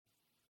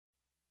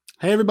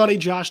Hey everybody,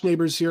 Josh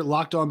Neighbors here,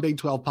 Locked On Big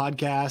 12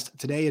 podcast.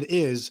 Today it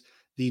is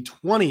the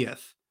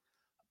 20th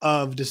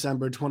of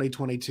December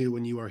 2022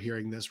 when you are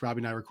hearing this. Robbie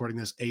and I are recording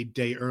this a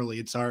day early.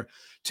 It's our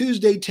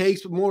Tuesday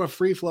takes, but more of a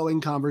free-flowing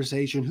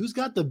conversation. Who's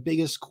got the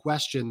biggest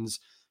questions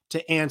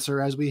to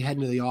answer as we head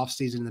into the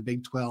offseason in the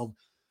Big 12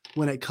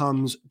 when it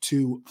comes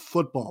to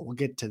football? We'll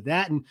get to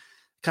that, and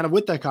kind of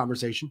with that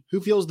conversation,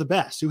 who feels the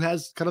best? Who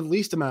has kind of the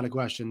least amount of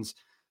questions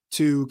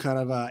to kind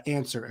of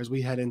answer as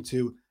we head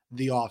into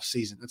the off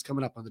season? That's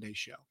coming up on today's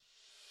show.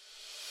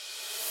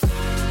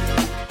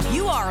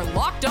 You are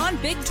Locked On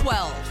Big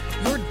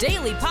 12, your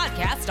daily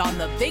podcast on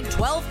the Big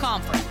 12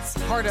 Conference,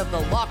 part of the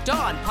Locked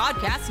On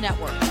Podcast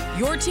Network,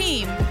 your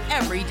team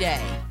every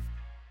day.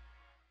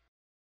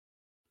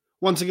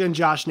 Once again,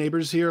 Josh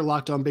Neighbors here,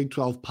 Locked On Big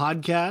 12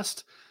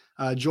 podcast,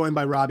 joined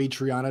by Robbie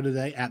Triano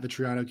today at the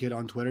Triano Kid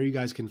on Twitter. You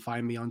guys can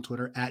find me on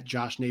Twitter at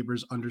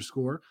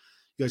JoshNeighbors_.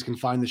 You guys can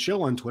find the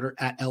show on Twitter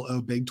at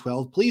LO Big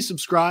 12. Please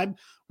subscribe.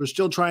 We're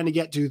still trying to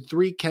get to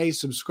 3K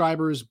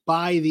subscribers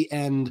by the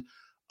end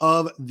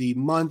of the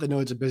month. I know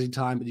it's a busy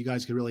time, but you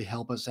guys can really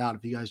help us out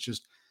if you guys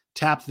just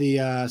tap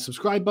the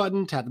subscribe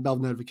button, tap the bell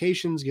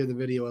notifications, give the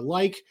video a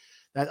like.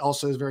 That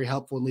also is very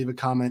helpful, and leave a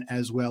comment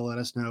as well. Let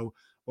us know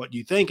what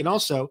you think. And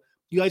also,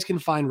 you guys can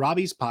find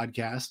Robbie's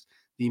podcast,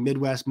 the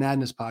Midwest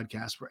Madness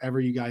podcast,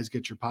 wherever you guys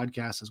get your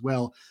podcasts as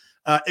well.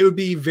 It would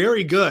be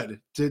very good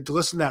to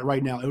listen to that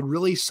right now. It would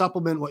really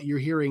supplement what you're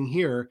hearing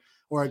here,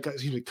 or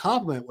excuse me,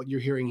 complement what you're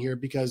hearing here,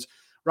 because,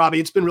 Robbie,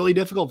 it's been really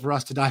difficult for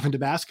us to dive into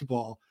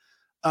basketball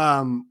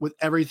with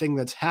everything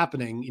that's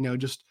happening. You know,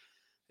 just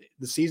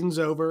the season's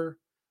over,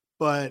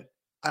 but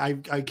I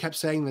kept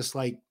saying this,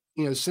 like,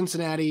 you know,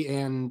 Cincinnati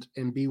and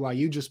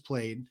BYU just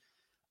played.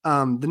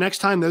 The next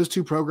time those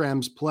two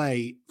programs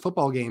play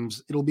football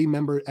games, it'll be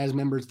as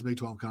members of the Big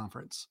 12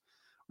 Conference,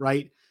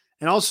 right?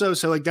 And also,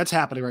 so like that's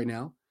happening right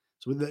now.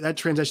 So that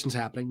transition's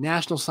happening.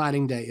 National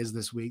Signing Day is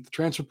this week. The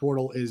transfer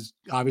portal is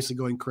obviously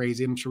going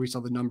crazy. I'm sure we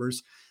saw the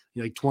numbers.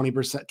 You know, like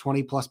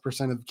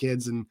 20% of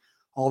kids in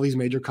all these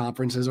major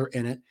conferences are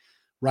in it,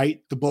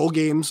 right? The bowl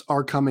games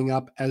are coming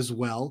up as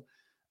well.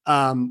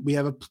 We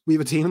have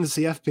a team in the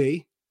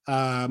CFP.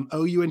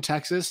 OU and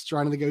Texas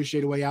trying to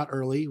negotiate a way out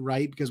early,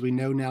 right? Because we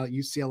know now that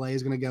UCLA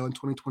is going to go in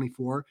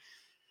 2024.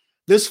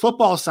 This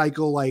football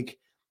cycle, like,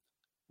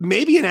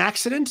 maybe an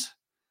accident,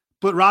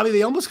 but Robbie,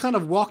 they almost kind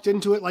of walked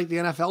into it like the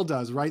NFL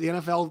does, right? The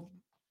NFL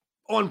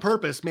on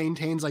purpose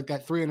maintains like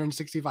that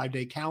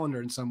 365-day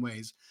calendar in some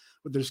ways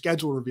with their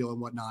schedule reveal and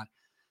whatnot.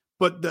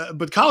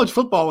 But college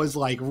football is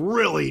like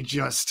really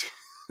just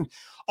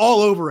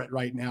all over it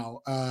right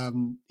now.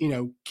 You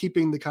know,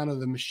 keeping the kind of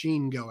the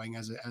machine going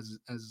as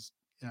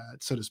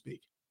so to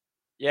speak.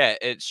 Yeah,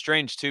 it's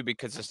strange too,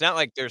 because it's not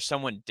like there's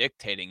someone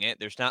dictating it.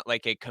 There's not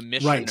like a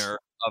commissioner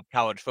of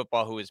college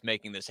football who is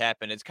making this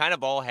happen. It's kind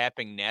of all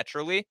happening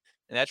naturally.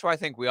 And that's why I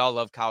think we all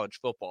love college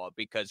football,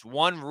 because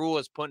one rule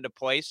is put into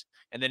place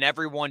and then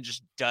everyone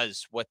just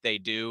does what they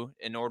do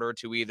in order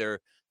to either,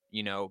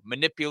 you know,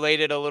 manipulate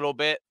it a little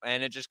bit,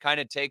 and it just kind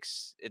of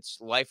takes its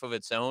life of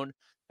its own.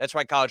 That's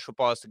why college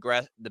football is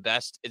the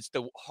best. It's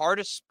the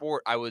hardest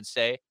sport, I would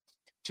say,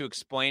 to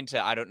explain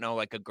to, I don't know,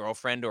 like a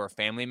girlfriend or a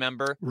family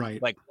member,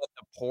 right? Like what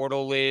the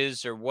portal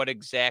is or what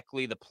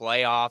exactly the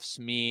playoffs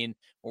mean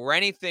or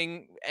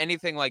anything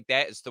like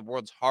that. It's the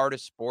world's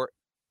hardest sport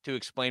to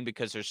explain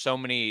because there's so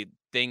many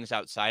things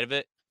outside of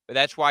it. But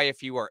that's why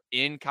if you are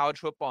in college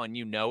football and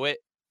you know it,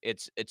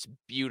 it's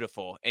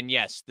beautiful. And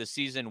yes, the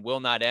season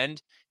will not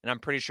end. And I'm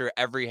pretty sure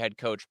every head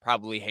coach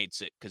probably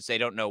hates it because they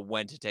don't know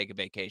when to take a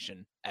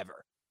vacation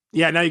ever.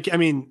 Yeah, now I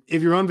mean,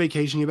 if you're on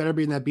vacation, you better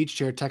be in that beach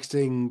chair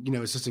texting, you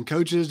know, assistant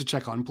coaches to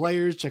check on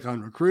players, check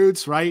on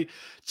recruits, right?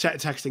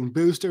 Texting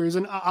boosters,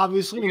 and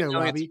obviously, you know,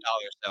 Robbie.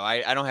 So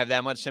I don't have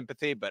that much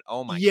sympathy, but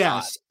oh my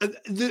yes, god,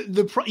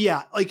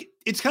 yeah, like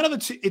it's kind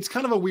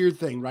of a weird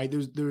thing, right?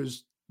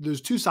 There's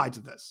two sides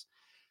of this.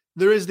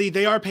 There is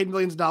they are paid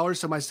millions of dollars,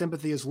 so my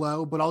sympathy is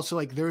low, but also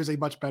like there is a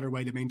much better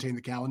way to maintain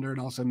the calendar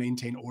and also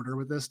maintain order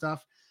with this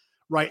stuff,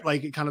 right?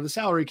 Like kind of the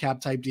salary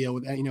cap type deal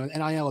with, you know,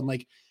 NIL and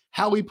like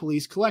how we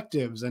police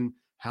collectives and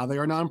how they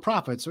are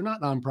nonprofits or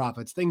not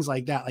nonprofits, things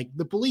like that. Like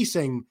the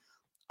policing,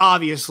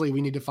 obviously we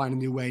need to find a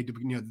new way to,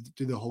 you know,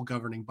 do the whole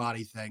governing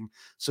body thing.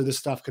 So this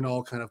stuff can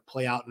all kind of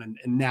play out in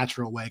a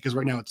natural way. Cause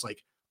right now it's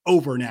like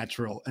over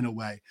natural in a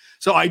way.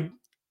 So I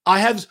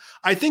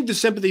think the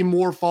sympathy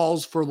more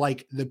falls for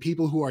like the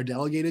people who are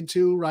delegated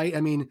to, right?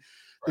 I mean,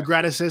 the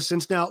grad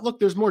assistants now, look,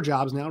 there's more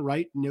jobs now,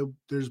 right? You know,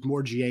 there's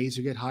more GAs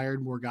who get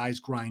hired, more guys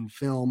grind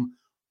film,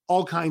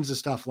 all kinds of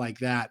stuff like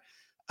that.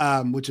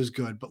 Which is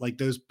good, but like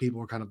those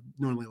people are kind of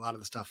normally a lot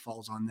of the stuff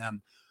falls on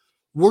them.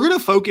 We're going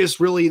to focus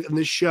really in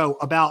this show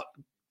about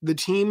the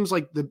teams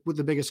like with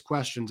the biggest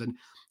questions. And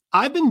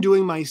I've been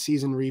doing my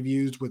season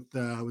reviews with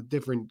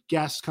different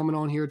guests coming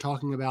on here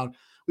talking about,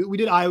 we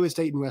did Iowa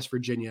State and West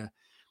Virginia.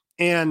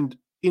 And,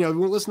 you know, if you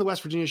want to listen to the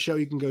West Virginia show,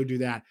 you can go do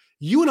that.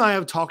 You and I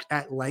have talked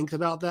at length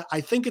about that. I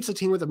think it's a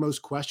team with the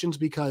most questions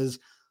because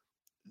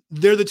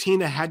they're the team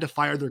that had to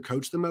fire their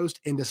coach the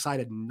most and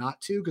decided not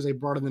to because they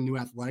brought in the new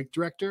athletic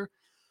director.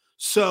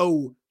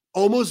 So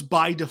almost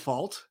by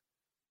default,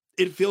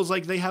 it feels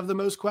like they have the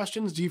most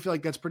questions. Do you feel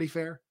like that's pretty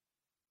fair?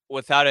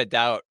 Without a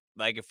doubt.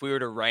 Like, if we were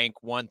to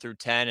rank 1 through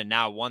 10 and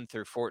now 1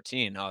 through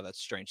 14, oh, that's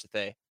strange to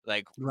say.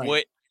 Like,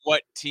 Right.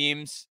 what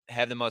teams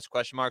have the most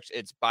question marks?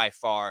 It's by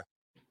far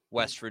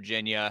West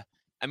Virginia.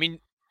 I mean,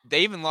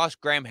 they even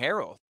lost Graham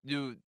Harrell.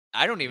 Dude,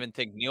 I don't even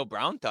think Neil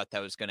Brown thought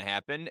that was going to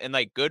happen. And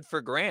like, good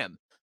for Graham,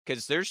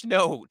 because there's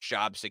no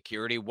job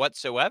security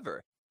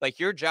whatsoever. Like,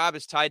 your job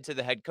is tied to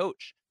the head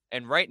coach.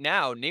 And right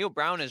now, Neil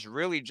Brown is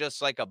really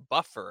just like a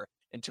buffer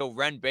until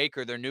Ren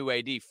Baker, their new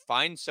AD,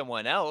 finds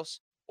someone else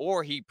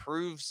or he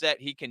proves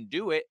that he can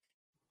do it.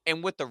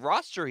 And with the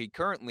roster he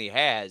currently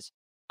has,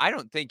 I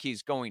don't think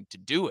he's going to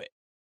do it.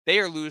 They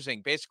are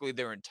losing basically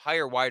their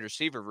entire wide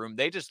receiver room.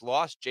 They just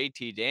lost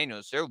JT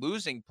Daniels. They're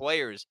losing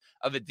players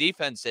of a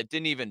defense that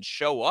didn't even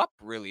show up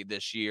really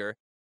this year.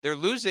 They're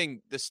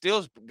losing the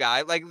steals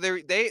guy. Like,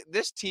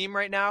 this team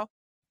right now,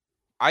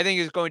 I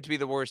think is going to be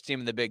the worst team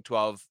in the Big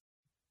 12.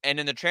 And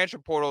in the transfer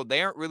portal,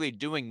 they aren't really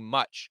doing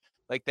much.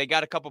 Like, they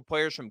got a couple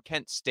players from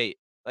Kent State.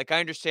 Like, I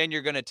understand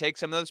you're going to take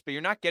some of those, but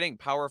you're not getting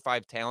Power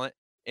 5 talent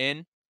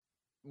in.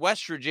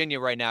 West Virginia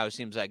right now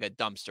seems like a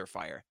dumpster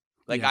fire.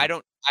 Like, Yeah.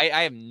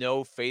 I have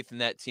no faith in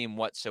that team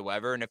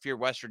whatsoever. And if you're a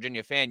West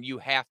Virginia fan, you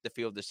have to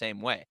feel the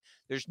same way.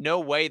 There's no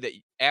way that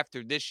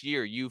after this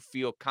year, you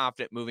feel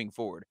confident moving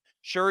forward.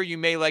 Sure, you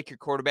may like your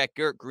quarterback.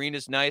 Garrett Green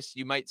is nice.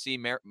 You might see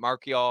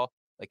Marchiol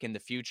like in the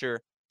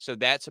future. So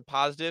that's a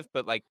positive,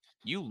 but like,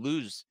 you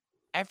lose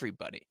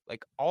everybody,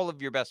 like all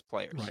of your best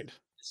players. Right.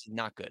 This is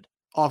not good.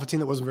 Off a team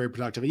that wasn't very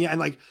productive. Yeah, and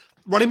like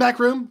running back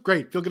room,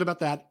 great. Feel good about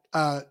that.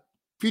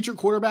 Future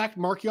quarterback,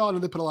 Marchiol, I know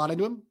they put a lot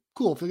into him.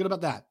 Cool. Feel good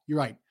about that. You're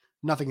right.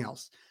 Nothing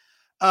else.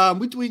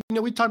 We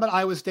talked about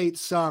Iowa State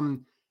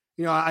some.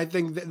 I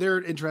think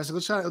they're interesting.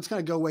 Let's kind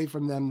of go away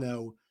from them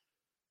though.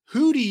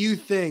 Who do you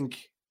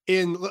think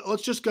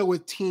let's just go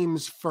with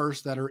teams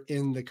first that are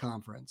in the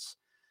conference.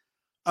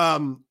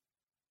 I'm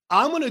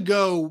going to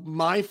go,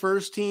 my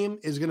first team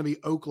is going to be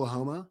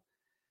Oklahoma.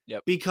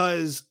 Yep.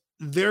 Because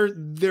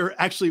they're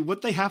actually,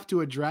 what they have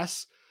to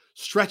address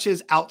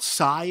stretches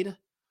outside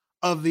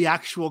of the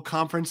actual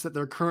conference that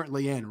they're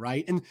currently in,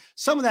 right? And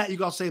some of that you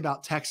can all say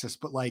about Texas,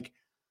 but like,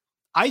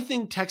 I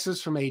think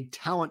Texas from a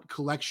talent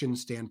collection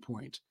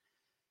standpoint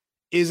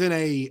is in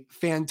a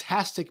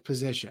fantastic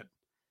position,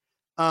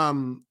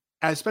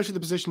 especially the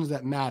positions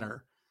that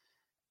matter.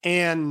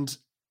 And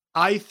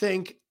I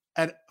think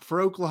for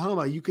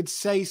Oklahoma, you could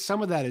say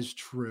some of that is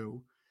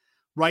true,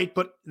 right?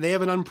 But they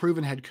have an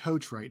unproven head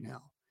coach right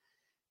now.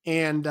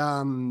 And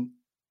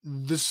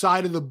the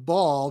side of the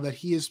ball that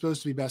he is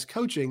supposed to be best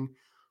coaching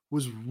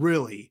was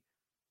really,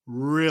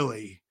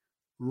 really,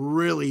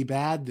 really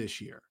bad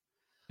this year.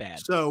 Bad.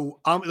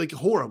 So like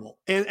horrible.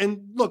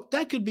 And look,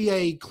 that could be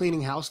a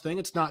cleaning house thing.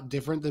 It's not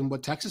different than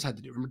what Texas had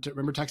to do.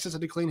 Remember Texas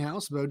had to clean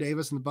house, Bo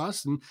Davis and the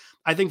bus. And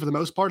I think for the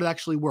most part, it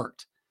actually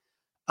worked.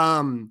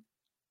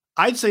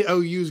 I'd say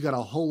OU's got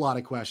a whole lot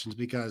of questions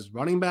because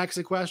running back's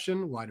a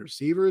question, wide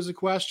receiver is a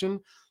question,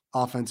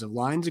 offensive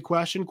line's a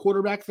question,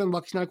 quarterback, then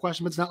Lucky's not a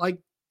question, but it's not like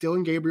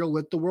Dillon Gabriel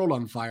lit the world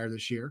on fire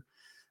this year.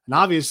 And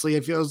obviously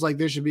it feels like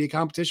there should be a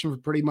competition for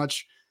pretty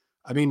much,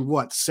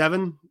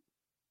 7,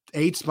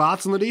 8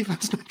 spots on the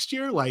defense next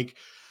year. Like,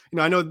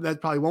 I know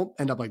that probably won't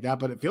end up like that,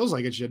 but it feels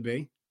like it should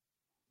be.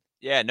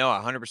 Yeah, no,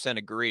 100%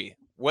 agree.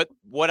 What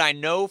I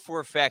know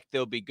for a fact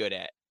they'll be good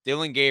at,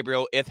 Dillon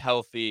Gabriel, if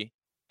healthy,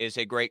 is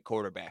a great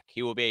quarterback.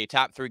 He will be a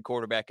top 3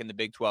 quarterback in the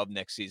Big 12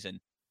 next season.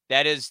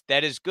 That is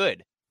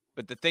good.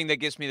 But the thing that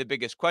gives me the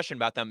biggest question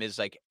about them is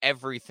like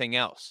everything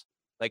else.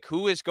 Like,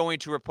 who is going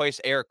to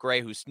replace Eric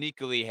Gray, who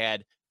sneakily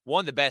had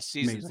one of the best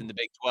seasons in the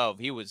Big 12?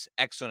 He was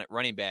excellent at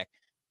running back.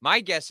 My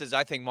guess is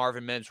I think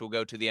Marvin Mims will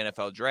go to the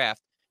NFL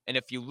draft. And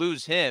if you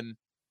lose him,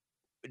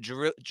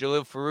 Jalil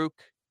Farouk,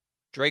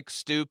 Drake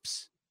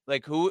Stoops,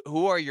 like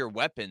who are your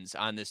weapons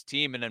on this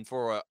team? And then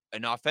for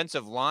an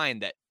offensive line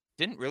that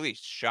didn't really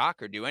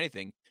shock or do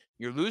anything,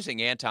 you're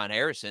losing Anton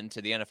Harrison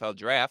to the NFL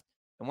draft.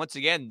 And once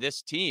again,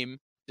 this team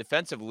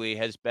defensively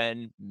has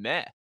been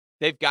meh.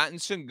 They've gotten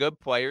some good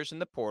players in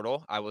the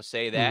portal. I will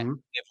say that. Mm-hmm.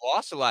 They've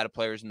lost a lot of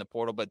players in the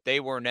portal, but they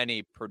weren't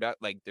any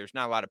there's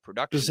not a lot of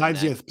production.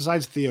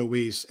 Besides Theo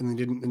Weiss, and they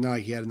didn't know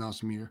he had an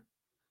awesome year.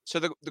 So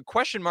the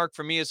question mark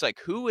for me is like,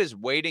 who is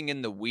waiting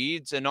in the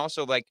weeds? And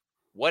also like,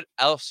 what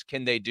else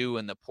can they do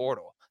in the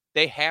portal?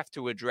 They have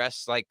to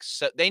address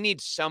they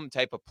need some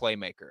type of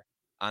playmaker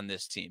on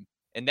this team.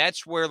 And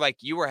that's where like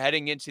you are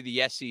heading into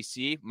the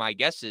SEC. My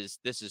guess is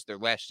this is their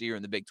last year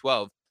in the Big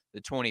 12,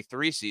 the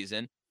 23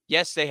 season.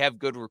 Yes, they have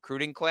good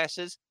recruiting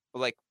classes, but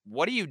like,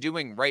 what are you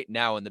doing right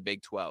now in the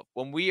Big 12?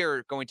 When we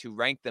are going to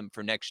rank them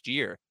for next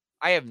year,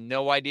 I have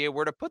no idea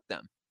where to put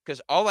them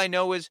because all I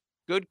know is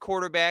good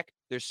quarterback.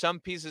 There's some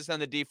pieces on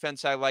the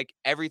defense I like.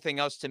 Everything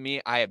else to me,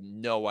 I have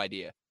no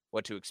idea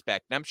what to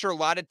expect. And I'm sure a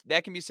lot of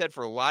that can be said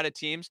for a lot of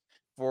teams.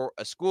 For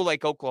a school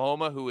like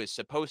Oklahoma, who is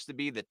supposed to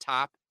be the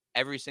top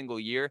every single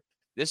year,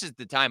 this is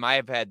the time I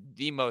have had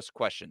the most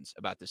questions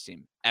about this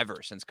team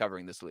ever since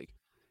covering this league.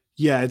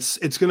 Yeah, it's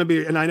going to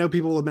be, and I know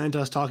people lament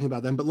us talking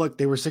about them, but look,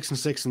 they were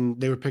 6-6 and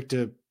they were picked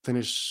to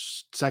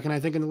finished second, I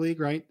think, in the league,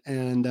 right?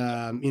 And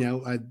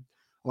a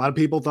lot of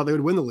people thought they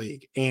would win the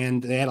league,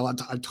 and they had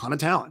a ton of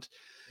talent.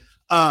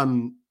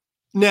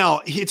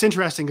 Now it's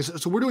interesting.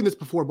 So we're doing this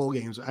before bowl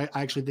games. I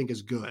actually think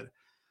is good.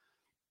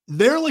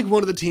 They're like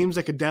one of the teams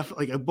that could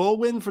definitely, like, a bowl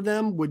win for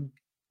them would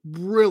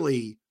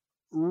really,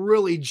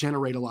 really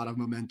generate a lot of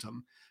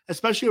momentum,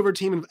 especially over a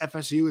team in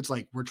FSU. It's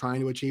like, we're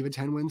trying to achieve a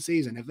 10-win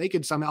season. If they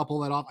could somehow pull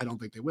that off, I don't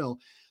think they will.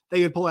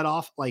 They could pull that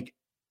off, like,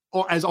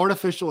 or as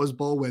artificial as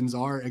bowl wins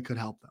are, it could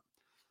help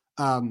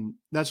them.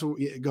 That's what.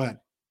 Go ahead.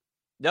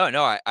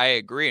 No, I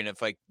agree. And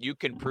if, like, you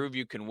can prove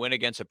you can win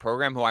against a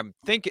program who I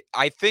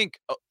think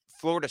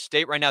Florida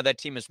State right now, that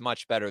team is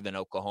much better than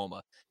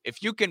Oklahoma.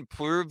 If you can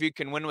prove you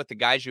can win with the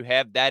guys you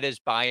have, that is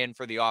buy-in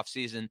for the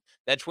offseason.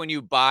 That's when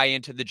you buy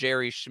into the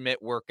Jerry Schmidt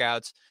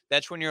workouts.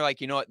 That's when you're like,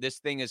 you know what, this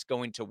thing is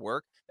going to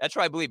work. That's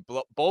why I believe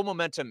bowl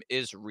momentum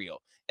is real.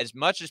 As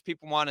much as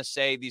people want to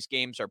say these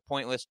games are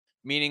pointless,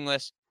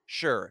 meaningless,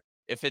 sure.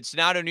 If it's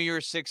not a New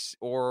Year's Six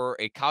or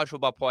a college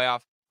football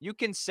playoff, you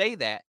can say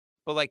that.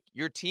 But, like,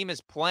 your team is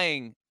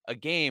playing a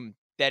game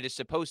that is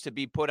supposed to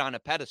be put on a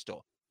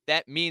pedestal.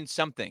 That means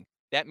something.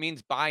 That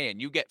means buy-in.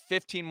 You get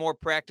 15 more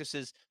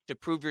practices to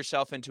prove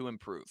yourself and to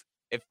improve.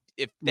 If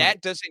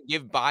that doesn't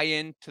give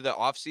buy-in to the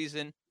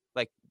offseason,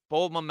 like,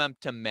 bowl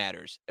momentum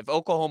matters. If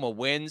Oklahoma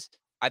wins,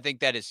 I think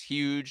that is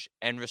huge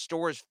and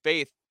restores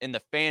faith in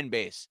the fan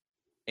base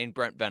in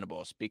Brent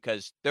Venables,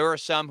 because there are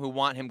some who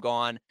want him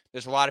gone.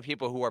 There's a lot of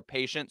people who are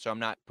patient, so I'm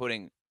not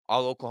putting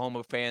all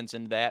Oklahoma fans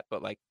into that,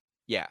 but, like,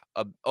 yeah,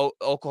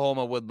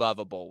 Oklahoma would love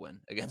a bowl win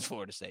against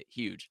Florida State.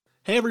 Huge.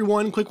 Hey,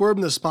 everyone. Quick word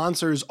from the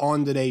sponsors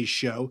on today's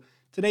show.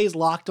 Today's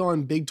Locked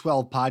On Big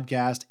 12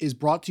 podcast is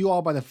brought to you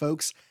all by the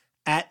folks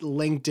at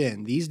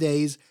LinkedIn. These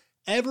days,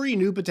 every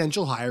new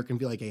potential hire can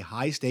feel like a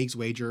high-stakes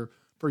wager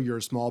for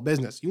your small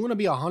business. You want to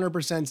be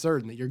 100%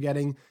 certain that you're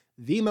getting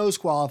the most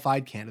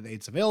qualified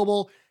candidates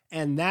available,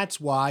 and that's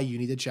why you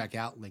need to check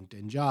out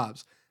LinkedIn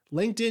Jobs.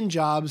 LinkedIn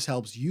Jobs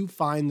helps you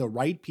find the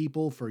right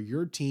people for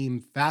your team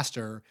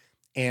faster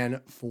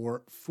and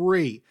for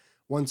free.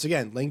 Once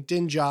again,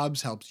 LinkedIn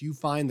Jobs helps you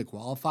find the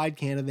qualified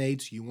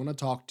candidates you want to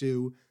talk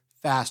to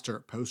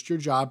faster. Post your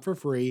job for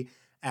free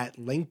at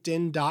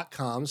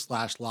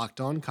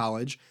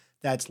linkedin.com/lockedoncollege.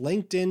 That's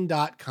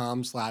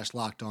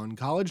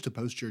linkedin.com/lockedoncollege to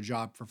post your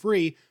job for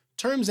free.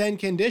 Terms and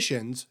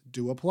conditions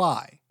do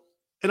apply.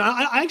 And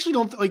I actually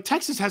don't like,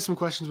 Texas has some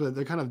questions, but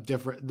they're kind of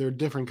different. They're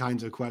different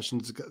kinds of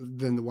questions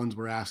than the ones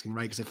we're asking,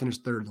 right? Because they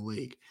finished third in the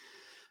league.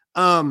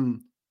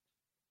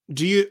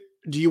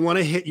 Do you want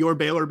to hit your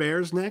Baylor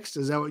Bears next?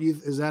 Is that what you?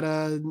 Is that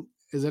a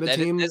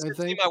team? That's a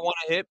team I want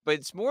to hit, but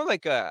it's more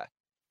like a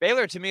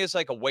Baylor to me is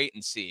like a wait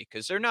and see,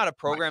 because they're not a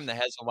program that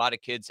has a lot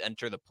of kids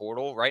enter the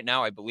portal right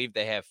now. I believe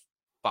they have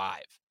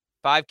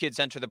five kids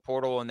enter the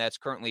portal, and that's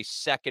currently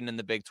second in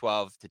the Big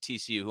 12 to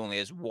TCU, who only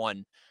has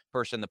one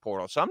person in the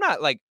portal. So I'm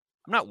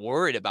not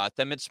worried about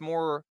them. It's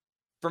more,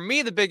 for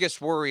me, the biggest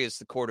worry is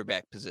the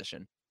quarterback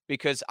position,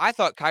 because I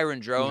thought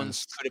Kyron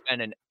Jones could have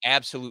been an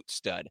absolute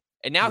stud.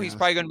 And now he's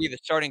probably going to be the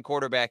starting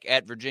quarterback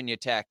at Virginia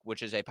Tech,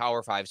 which is a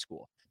Power 5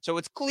 school. So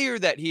it's clear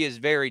that he is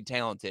very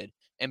talented,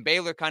 and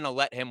Baylor kind of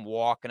let him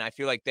walk, and I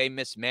feel like they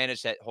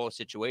mismanaged that whole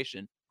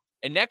situation.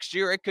 And next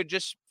year, it could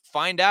just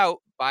find out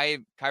by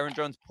Kyron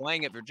Jones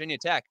playing at Virginia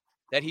Tech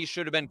that he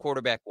should have been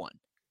quarterback one.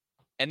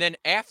 And then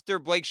after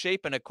Blake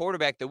Shapen, a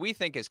quarterback that we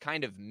think is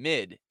kind of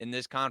mid in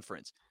this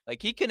conference,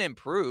 like, he can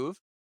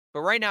improve,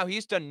 but right now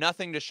he's done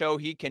nothing to show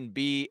he can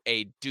be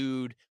a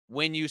dude,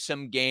 win you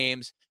some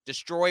games,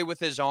 destroy with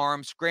his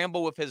arm,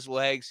 scramble with his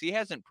legs. He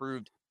hasn't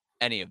proved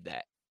any of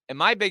that. And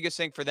my biggest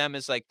thing for them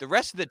is, like, the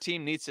rest of the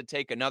team needs to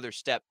take another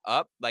step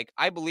up. Like,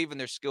 I believe in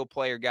their skill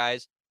player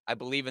guys. I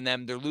believe in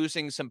them. They're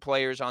losing some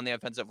players on the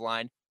offensive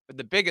line. But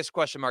the biggest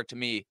question mark to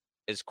me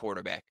is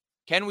quarterback.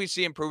 Can we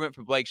see improvement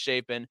from Blake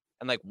Shapen?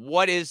 And, like,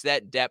 what is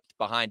that depth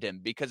behind him?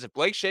 Because if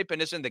Blake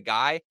Shapen isn't the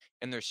guy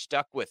and they're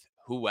stuck with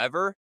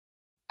whoever,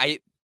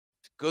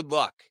 good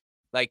luck.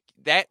 Like,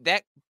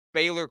 that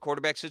Baylor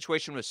quarterback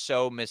situation was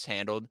so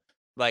mishandled.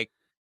 Like,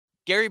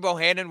 Gary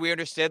Bohannon, we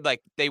understood,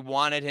 like, they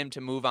wanted him to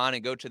move on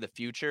and go to the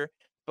future,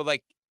 but,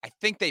 like, I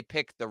think they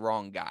picked the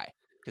wrong guy,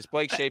 because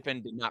Blake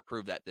Shapen did not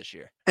prove that this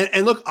year.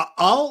 And look,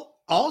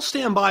 I'll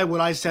stand by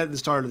what I said at the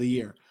start of the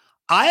year.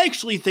 I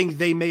actually think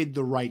they made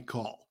the right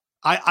call.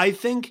 I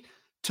think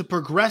to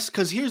progress,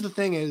 because here's the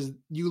thing is,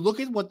 you look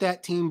at what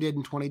that team did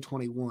in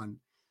 2021,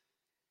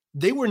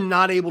 they were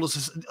not able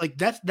to, like,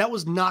 that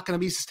was not going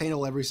to be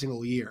sustainable every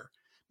single year.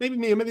 Maybe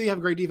they have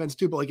a great defense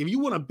too, but, like, if you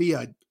want to be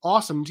an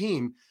awesome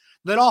team,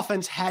 that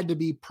offense had to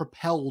be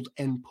propelled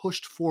and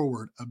pushed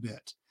forward a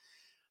bit.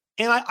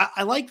 And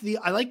I like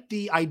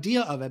the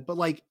idea of it, but,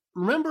 like,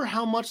 remember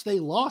how much they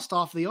lost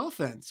off the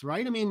offense,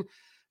 right? I mean,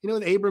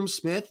 with Abram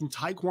Smith and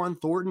Tyquan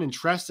Thornton and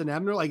Treston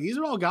Ebner, like, these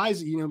are all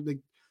guys, like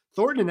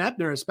Thornton and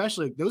Ebner,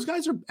 especially, those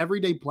guys are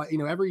everyday play,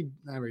 every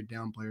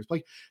down players.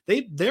 Like,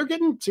 they're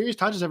getting serious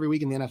touches every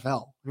week in the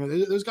NFL.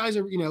 Those guys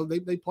are,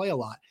 they play a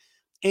lot.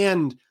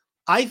 And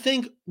I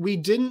think we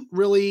didn't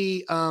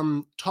really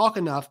talk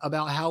enough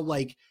about how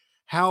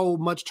how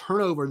much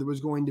turnover there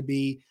was going to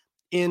be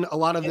in a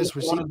lot of this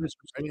receiver.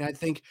 I mean, I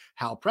think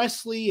Hal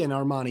Presley and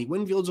Armani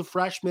Winfield's a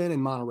freshman,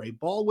 and Monterey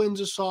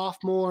Baldwin's a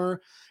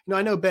sophomore.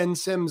 I know Ben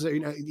Sims,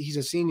 he's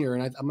a senior,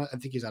 and I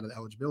think he's out of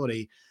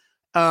eligibility.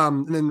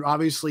 And then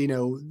obviously,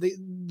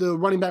 the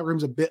running back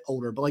room's a bit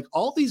older, but like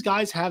all these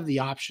guys have the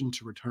option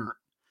to return,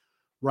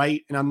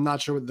 right? And I'm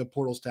not sure what the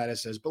portal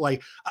status is, but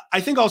like I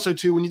think also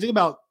too, when you think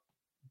about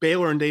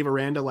Baylor and Dave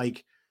Aranda,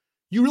 like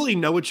you really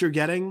know what you're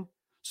getting.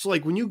 So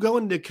like when you go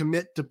in to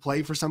commit to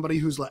play for somebody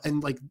who's like,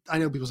 and like I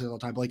know people say all the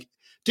time, but like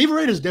Dave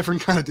Aranda is a different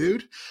kind of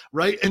dude,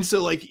 right? And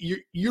so like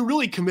you're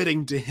really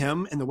committing to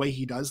him and the way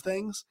he does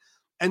things.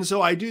 And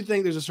so I do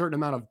think there's a certain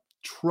amount of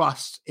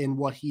trust in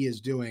what he is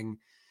doing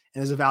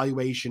and his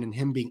evaluation and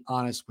him being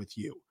honest with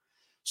you.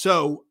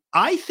 So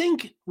I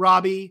think,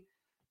 Robbie,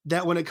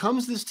 that when it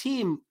comes to this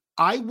team,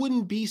 I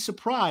wouldn't be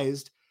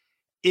surprised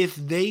if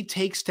they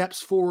take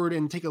steps forward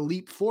and take a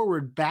leap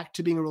forward back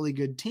to being a really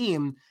good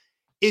team.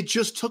 It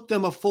just took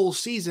them a full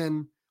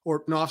season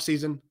or an off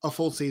season, a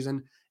full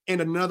season,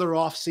 and another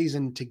off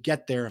season to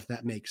get there, if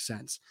that makes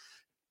sense.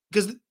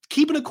 Because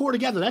keeping a core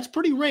together, that's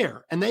pretty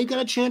rare. And they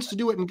got a chance to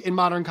do it in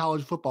modern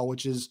college football,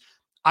 which is,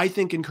 I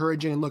think,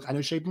 encouraging. And look, I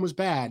know Shapen was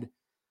bad,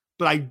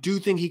 but I do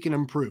think he can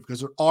improve because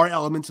there are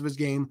elements of his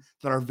game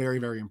that are very,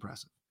 very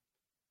impressive.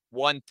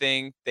 One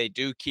thing, they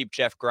do keep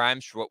Jeff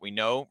Grimes for what we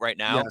know right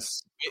now.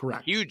 Yes,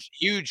 correct.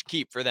 Huge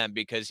keep for them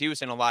because he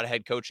was in a lot of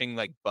head coaching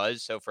like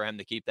buzz. So for him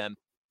to keep them,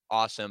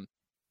 awesome.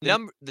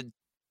 I'm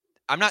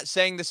not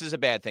saying this is a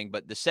bad thing,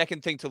 but the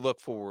second thing to look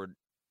forward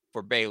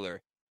for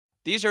Baylor,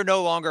 these are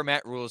no longer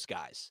Matt Rule's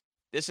guys.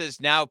 This is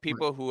now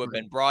people who have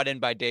been brought in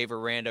by Dave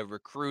Aranda,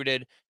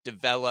 recruited,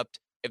 developed.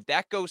 If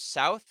that goes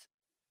south,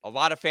 a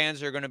lot of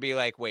fans are going to be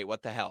like, wait,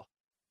 what the hell?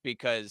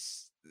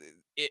 Because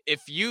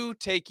if you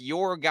take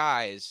your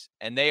guys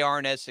and they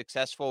aren't as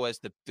successful as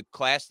the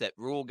class that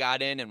Rule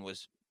got in and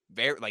was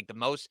very like the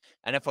most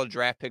NFL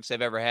draft picks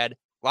they've ever had,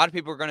 a lot of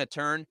people are going to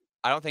turn.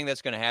 I don't think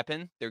that's going to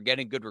happen. They're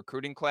getting good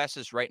recruiting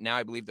classes right now.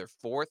 I believe they're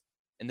 4th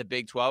in the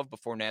Big 12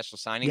 before National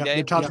Signing Day.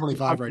 They're top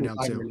 25 right now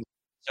too.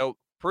 So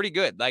pretty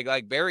good,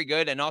 like very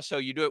good. And also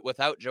you do it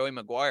without Joey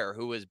McGuire,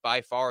 who was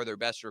by far their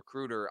best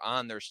recruiter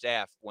on their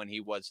staff when he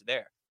was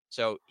there.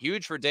 So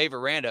huge for Dave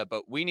Aranda,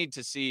 but we need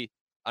to see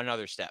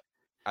another step.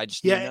 I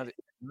just need another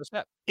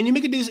step. And you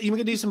make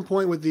a decent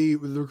point with the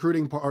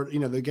recruiting part.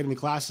 They're getting the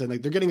classes, and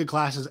like they're getting the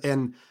classes.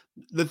 And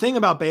the thing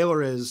about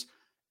Baylor is,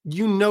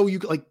 you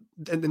like,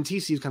 and then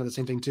TCU is kind of the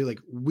same thing too. Like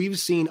we've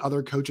seen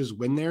other coaches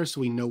win there,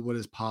 so we know what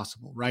is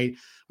possible, right?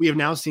 We have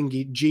now seen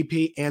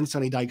GP and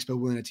Sonny Dykes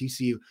both win at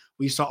TCU.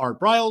 We saw Art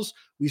Briles,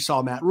 we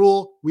saw Matt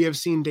Rule, we have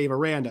seen Dave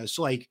Aranda.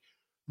 So like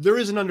there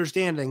is an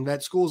understanding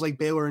that schools like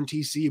Baylor and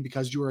TCU,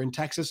 because you are in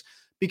Texas,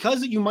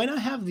 because you might not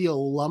have the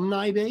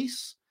alumni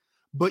base,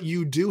 but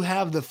you do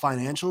have the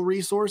financial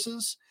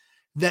resources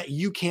that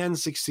you can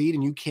succeed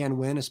and you can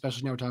win,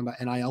 especially now we're talking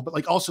about NIL, but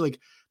like also like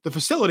the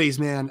facilities,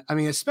 man. I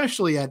mean,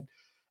 especially at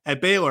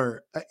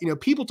Baylor,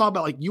 people talk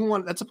about like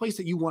that's a place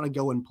that you want to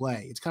go and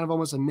play. It's kind of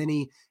almost a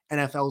mini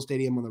NFL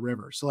stadium on the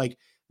river. So like,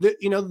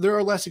 there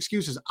are less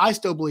excuses. I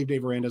still believe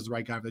Dave Aranda is the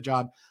right guy for the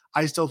job.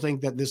 I still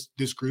think that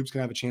this group's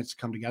going to have a chance to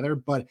come together,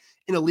 but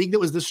in a league that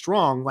was this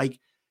strong, like,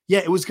 yeah,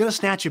 it was going to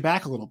snatch you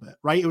back a little bit,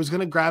 right? It was going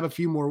to grab a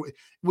few more.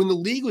 When the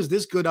league was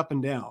this good up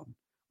and down,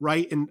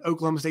 right? And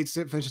Oklahoma State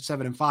finished at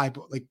 7-5,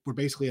 but like we're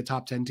basically a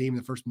top 10 team in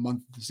the first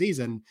month of the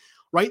season,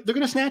 right? They're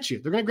going to snatch you.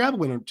 They're going to grab a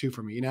win or two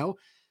from you,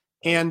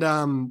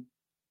 And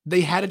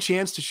they had a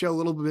chance to show a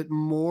little bit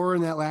more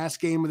in that last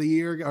game of the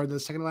year, or the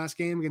second to last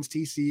game against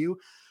TCU,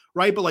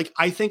 right? But like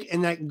I think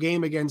in that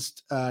game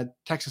against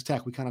Texas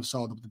Tech, we kind of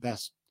saw the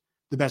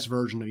best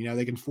version of,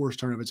 they can force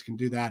turnovers, can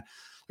do that.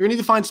 They're going to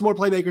need to find some more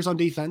playmakers on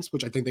defense,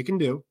 which I think they can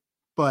do.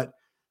 But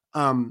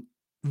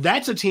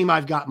that's a team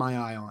I've got my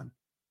eye on.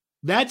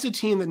 That's a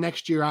team that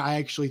next year I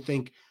actually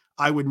think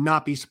I would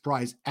not be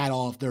surprised at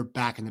all if they're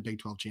back in the Big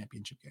 12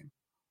 championship game.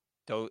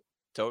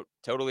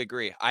 Totally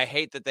agree. I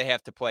hate that they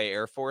have to play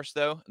Air Force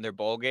though in their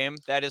bowl game.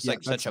 That is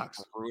like such sucks.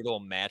 A brutal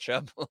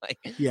matchup.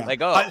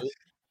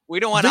 We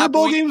don't want their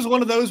bowl game is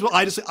one of those. Well,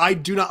 I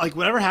do not like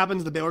whatever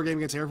happens in the Baylor game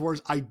against Air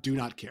Force. I do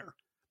not care.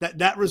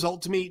 That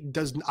result to me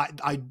does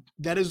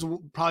that is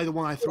probably the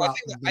one I throw out.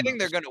 I think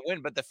they're going to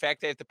win, but the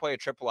fact they have to play a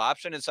triple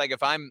option, it's like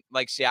if I'm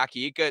like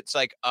Siaki Ika, it's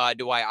like,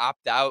 do I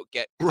opt out,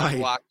 get blocked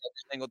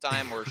every single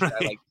time, or should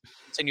I like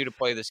continue to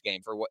play this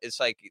game for what? It's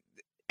like,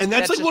 and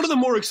that's like one of the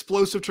more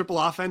explosive triple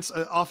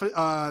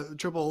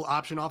triple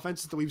option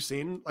offenses that we've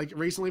seen like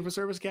recently for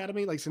Service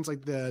Academy, like since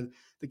like the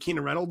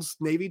Keenan Reynolds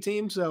Navy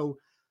team. So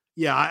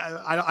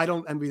yeah, I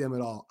don't envy them at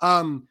all.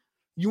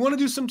 You want to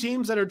do some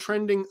teams that are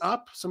trending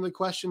up, some of the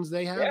questions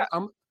they have? Yeah. I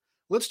want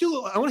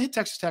to hit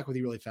Texas Tech with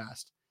you really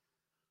fast.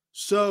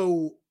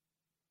 So,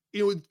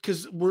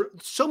 because we're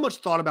so much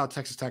thought about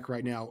Texas Tech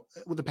right now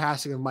with the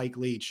passing of Mike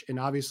Leach, and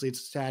obviously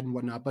it's sad and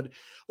whatnot, but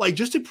like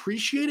just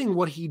appreciating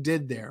what he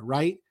did there,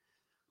 right?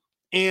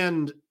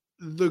 And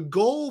the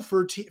goal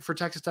for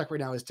Texas Tech right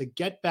now is to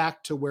get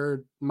back to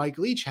where Mike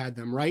Leach had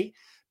them, right?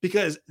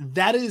 Because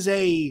that is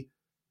a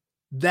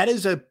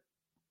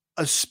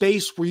a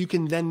space where you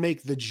can then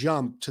make the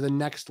jump to the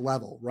next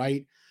level,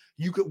 right?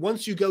 You could,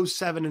 once you go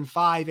 7-5,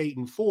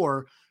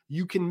 8-4,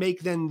 you can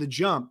make then the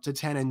jump to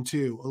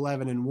 10-2,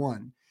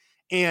 11-1.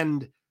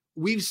 And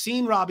we've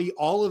seen, Robbie,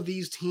 all of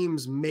these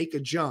teams make a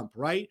jump,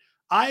 right?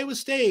 Iowa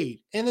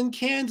State, and then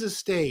Kansas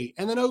State,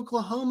 and then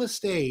Oklahoma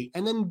State,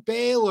 and then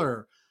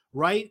Baylor,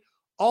 right?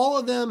 All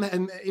of them,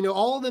 and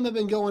all of them have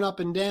been going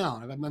up and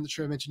down. I'm not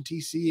sure I mentioned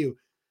TCU.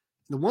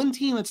 The one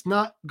team that's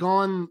not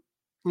gone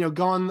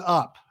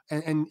up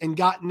and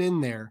gotten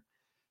in there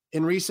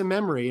in recent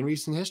memory, in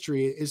recent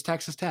history, is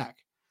Texas Tech.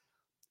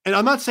 And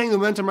I'm not saying the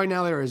momentum right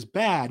now there is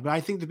bad, but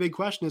I think the big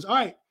question is, all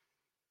right,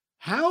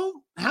 how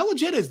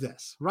legit is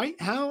this, right?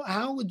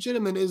 How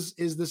legitimate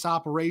is this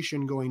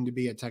operation going to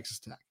be at Texas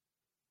Tech?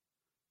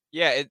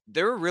 Yeah,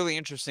 they're a really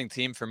interesting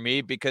team for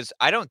me because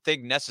I don't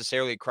think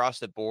necessarily across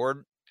the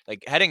board,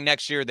 like heading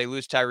next year, they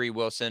lose Tyree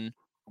Wilson.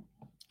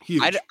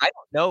 Huge. I don't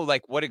know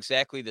like what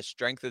exactly the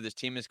strength of this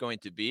team is going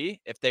to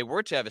be. If they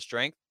were to have a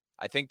strength,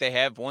 I think they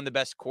have one of the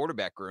best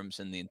quarterback rooms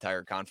in the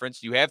entire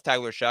conference. You have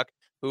Tyler Shuck,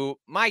 who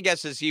my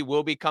guess is he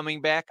will be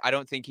coming back. I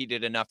don't think he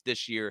did enough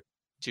this year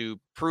to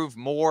prove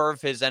more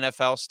of his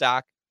NFL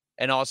stock.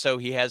 And also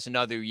he has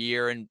another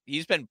year and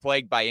he's been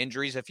plagued by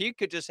injuries. If he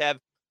could just have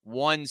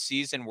one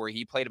season where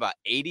he played about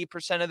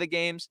 80% of the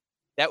games,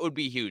 that would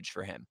be huge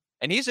for him.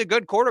 And he's a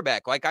good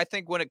quarterback. Like, I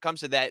think when it comes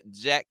to that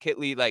Zach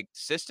Kittley like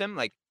system,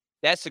 like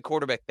that's the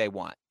quarterback they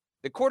want.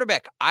 The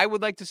quarterback I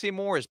would like to see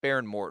more is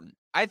Behren Morton.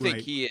 I think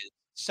he is.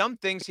 Some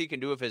things he can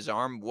do with his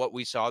arm, what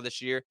we saw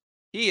this year,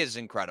 he is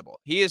incredible.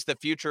 He is the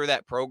future of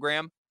that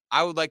program.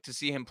 I would like to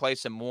see him play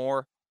some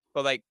more.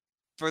 But like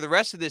for the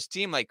rest of this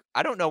team, like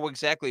I don't know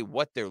exactly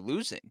what they're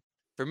losing.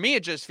 For me,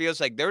 it just feels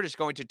like they're just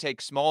going to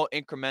take small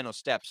incremental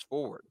steps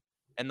forward.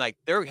 And like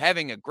they're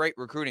having a great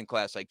recruiting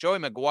class. Like Joey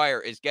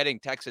McGuire is getting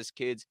Texas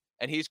kids,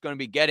 and he's going to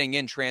be getting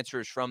in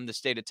transfers from the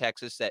state of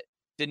Texas that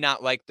did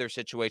not like their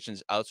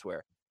situations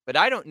elsewhere. But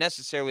I don't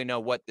necessarily know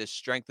what the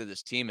strength of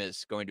this team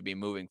is going to be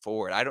moving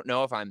forward. I don't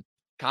know if I'm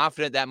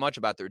confident that much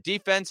about their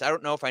defense. I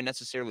don't know if I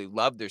necessarily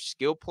love their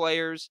skill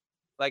players.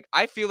 Like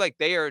I feel like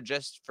they are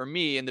just, for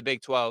me in the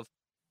Big 12,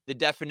 the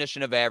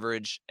definition of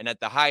average. And at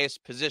the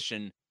highest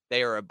position,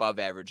 they are above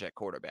average at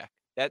quarterback.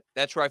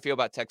 That's where I feel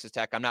about Texas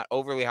Tech. I'm not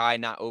overly high,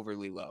 not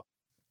overly low.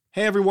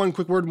 Hey, everyone,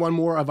 quick word, one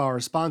more of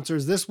our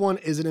sponsors. This one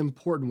is an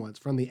important one. It's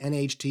from the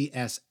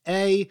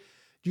NHTSA.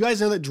 Do you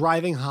guys know that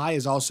driving high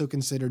is also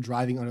considered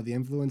driving under the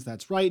influence?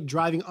 That's right.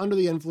 Driving under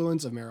the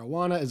influence of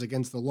marijuana is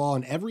against the law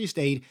in every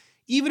state,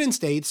 even in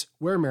states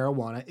where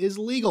marijuana is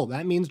legal.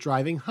 That means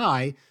driving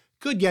high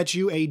could get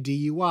you a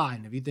DUI.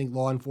 And if you think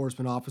law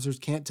enforcement officers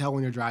can't tell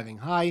when you're driving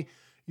high,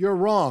 you're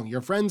wrong.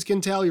 Your friends can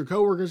tell, your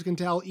coworkers can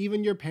tell,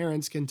 even your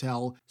parents can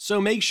tell.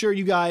 So make sure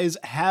you guys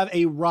have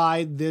a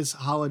ride this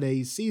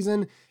holiday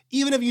season.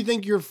 Even if you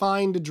think you're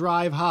fine to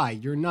drive high,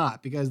 you're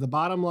not, because the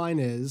bottom line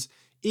is,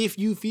 if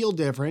you feel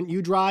different,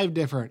 you drive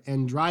different,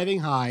 and driving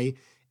high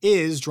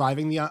is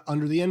driving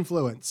under the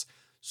influence.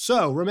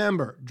 So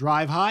remember,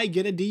 drive high,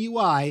 get a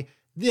DUI.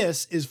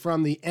 This is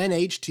from the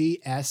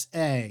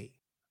NHTSA.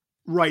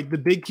 Right. The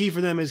big key for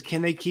them is,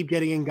 can they keep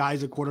getting in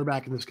guys at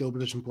quarterback and the skill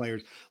position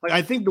players? Like,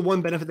 I think the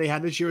one benefit they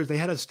had this year is they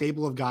had a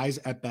stable of guys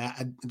at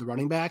the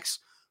running backs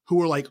who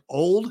were like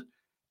old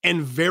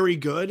and very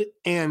good.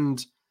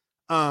 And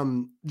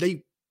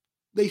they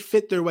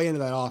fit their way into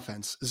that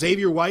offense.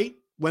 Xavier White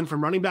went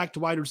from running back to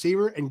wide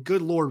receiver, and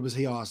good Lord, was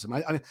he awesome.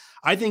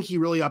 I think he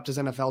really upped his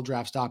NFL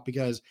draft stock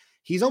because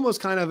he's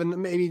almost kind of, and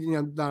maybe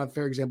not a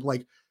fair example,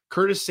 like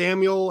Curtis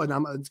Samuel, and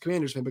I'm a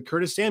Commanders fan, but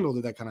Curtis Samuel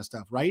did that kind of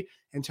stuff, right?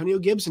 Antonio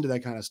Gibson did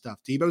that kind of stuff.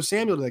 Deebo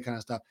Samuel did that kind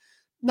of stuff.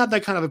 Not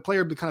that kind of a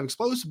player, but kind of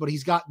explosive, but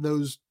he's got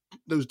those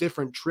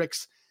different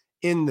tricks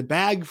in the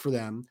bag for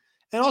them.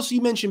 And also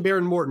you mentioned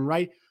Behren Morton,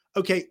 right?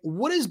 Okay,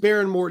 what is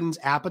Behren Morton's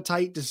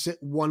appetite to sit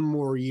one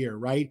more year,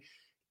 right?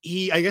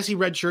 I guess he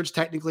redshirts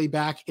technically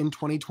back in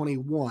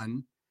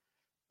 2021.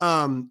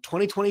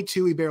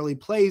 2022, he barely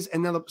plays.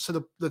 And then,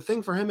 so the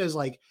thing for him is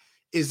like,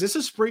 is this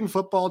a spring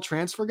football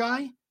transfer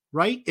guy,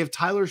 right? If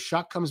Tyler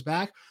Shuck comes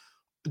back,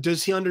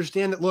 does he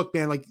understand that, look,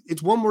 man, like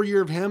it's one more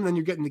year of him, then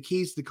you're getting the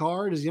keys to the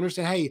car? Does he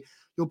understand, hey,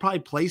 you'll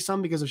probably play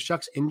some because of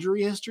Shuck's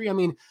injury history? I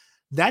mean,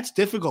 that's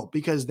difficult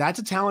because that's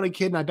a talented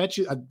kid. And I bet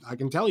you, I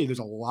can tell you there's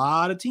a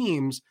lot of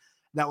teams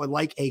that would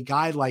like a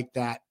guy like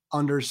that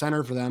under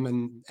center for them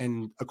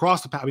and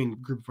across the, I mean,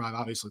 Group of Five,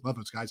 obviously love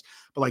those guys,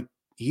 but like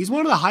he's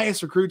one of the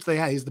highest recruits they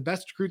had. He's the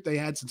best recruit they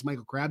had since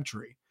Michael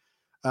Crabtree,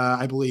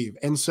 I believe.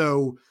 And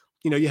so,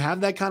 you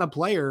have that kind of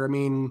player. I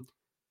mean,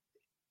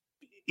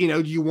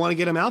 do you want to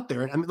get him out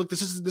there? And I mean, look,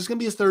 this is going to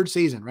be his third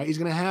season, right? He's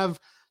going to have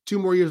 2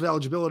 more years of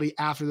eligibility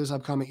after this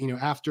upcoming,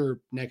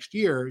 after next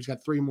year. He's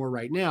got 3 more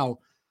right now,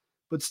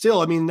 but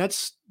still, I mean,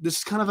 this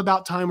is kind of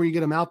about time where you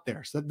get him out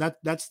there. So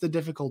that's the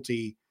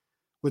difficulty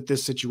with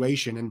this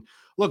situation. And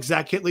look,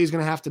 Zach Kittley is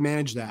going to have to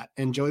manage that,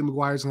 and Joey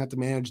McGuire is going to have to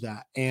manage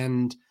that.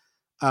 And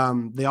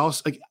they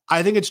also,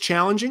 I think it's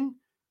challenging.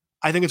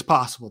 I think it's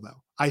possible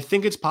though. I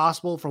think it's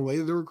possible from the way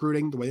they're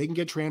recruiting, the way they can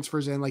get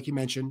transfers in, like you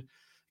mentioned,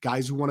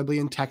 guys who want to be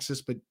in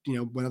Texas, but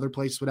went other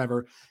places,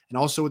 whatever. And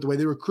also with the way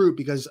they recruit,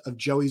 because of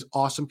Joey's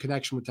awesome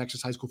connection with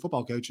Texas high school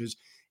football coaches,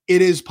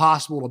 it is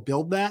possible to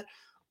build that.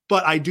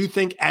 But I do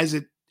think as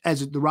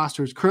the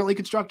roster is currently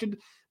constructed,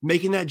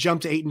 making that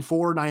jump to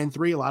 8-4,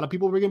 9-3, a lot of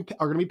people are going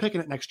to be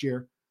picking it next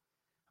year.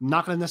 I'm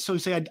not going to necessarily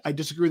say I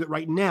disagree with it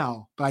right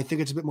now, but I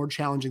think it's a bit more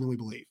challenging than we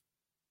believe.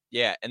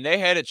 Yeah, and they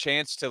had a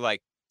chance to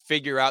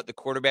figure out the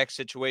quarterback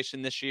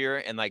situation this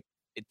year, and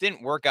it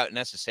didn't work out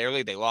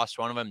necessarily. They lost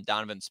one of them,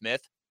 Donovan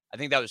Smith. I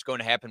think that was going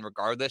to happen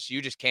regardless.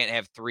 You just can't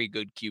have 3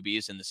 good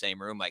QBs in the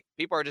same room.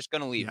 People are just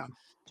going to leave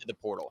to the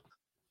portal.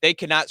 They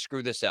cannot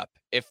screw this up.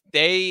 If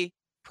they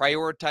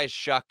prioritize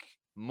Shough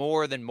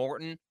more than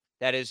Morton,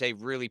 that is a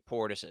really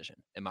poor decision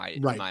in my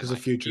right mind. Because of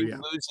future, you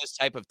lose this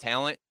type of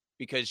talent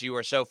because you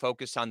are so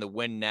focused on the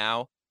win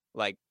now.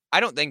 I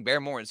don't think Bear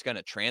Morton's going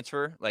to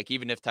transfer.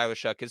 Even if Tyler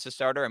Shough is the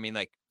starter,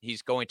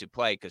 he's going to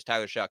play because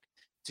Tyler Shough,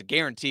 it's a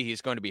guarantee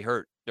he's going to be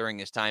hurt during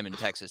his time in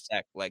Texas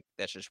Tech.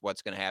 That's just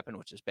what's going to happen,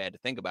 which is bad to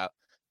think about.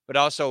 But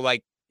also,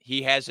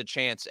 he has a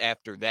chance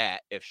after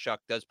that, if Shough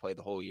does play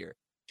the whole year,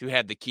 to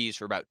have the keys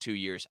for about 2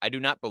 years. I do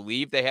not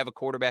believe they have a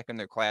quarterback in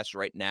their class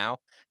right now,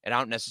 and I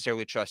don't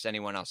necessarily trust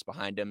anyone else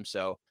behind him.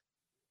 So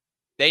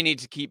they need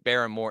to keep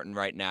Bear and Morton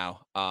right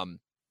now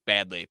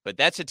badly. But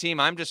that's a team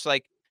I'm just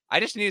I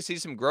just need to see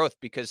some growth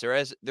because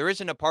there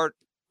isn't a part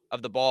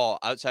of the ball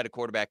outside of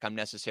quarterback I'm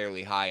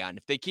necessarily high on.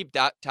 If they keep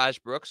Taj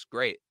Brooks,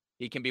 great.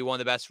 He can be one of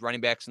the best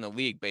running backs in the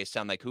league based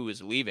on who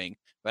is leaving.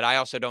 But I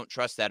also don't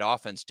trust that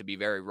offense to be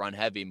very run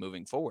heavy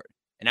moving forward.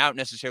 And I don't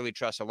necessarily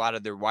trust a lot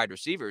of their wide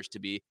receivers to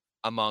be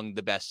among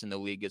the best in the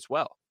league as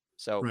well.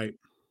 So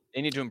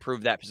they need to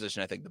improve that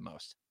position, I think, the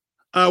most.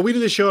 We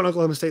did a show in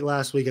Oklahoma State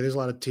last week, and there's a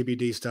lot of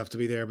TBD stuff to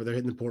be there, but they're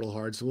hitting the portal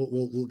hard, so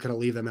we'll kind of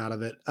leave them out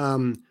of it.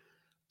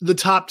 The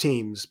top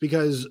teams,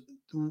 because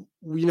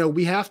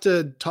we have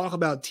to talk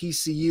about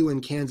TCU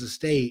and Kansas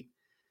State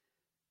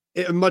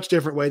in a much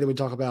different way than we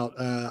talk about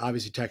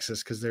obviously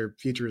Texas, because their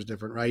future is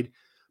different, right?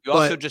 You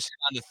also just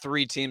hit on the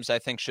 3 teams I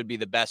think should be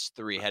the best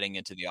 3 heading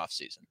into the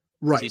offseason.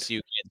 Right.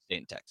 TCU, Kansas State,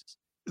 and Texas.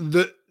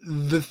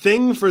 The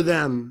thing for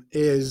them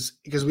is,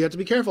 because we have to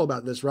be careful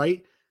about this,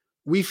 right?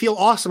 We feel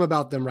awesome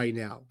about them right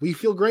now. We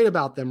feel great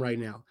about them right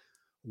now.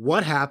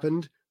 What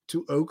happened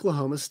to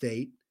Oklahoma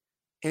State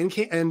and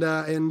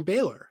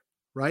Baylor,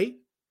 right?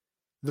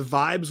 The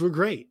vibes were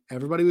great.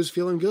 Everybody was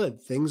feeling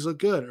good. Things look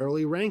good.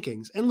 Early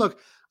rankings. And look,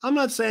 I'm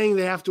not saying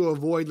they have to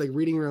avoid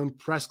reading your own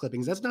press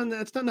clippings. That's not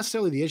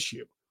necessarily the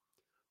issue.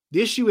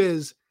 The issue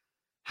is,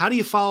 how do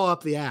you follow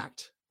up the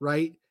act,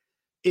 right?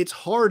 It's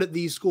hard at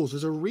these schools.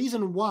 There's a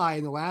reason why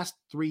in the last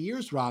 3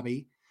 years,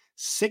 Robbie,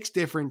 6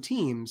 different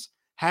teams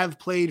have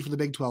played for the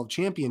Big 12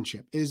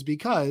 championship. It is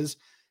because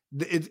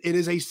it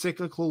is a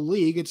cyclical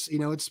league. It's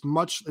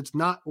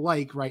not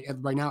like right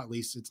now, at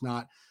least it's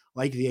not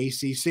like the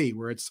ACC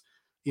where it's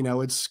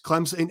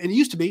Clemson, and it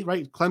used to be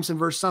right. Clemson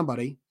versus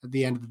somebody at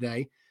the end of the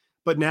day,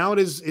 but now it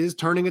is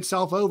turning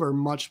itself over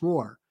much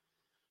more.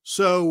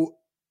 So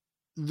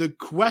the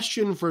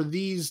question for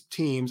these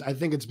teams, I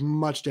think it's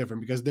much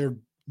different because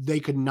they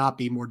could not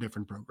be more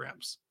different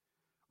programs,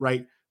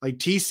 right?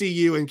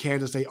 TCU and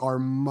Kansas State are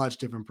much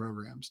different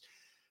programs.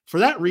 For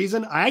that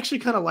reason, I actually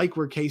kind of like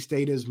where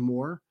K-State is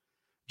more,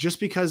 just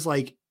because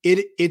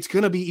it's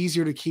going to be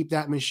easier to keep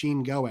that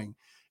machine going.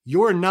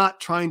 You're not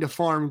trying to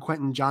farm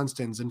Quentin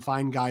Johnstons and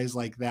find guys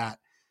like that.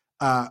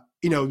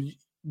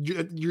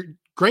 You're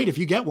great if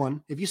you get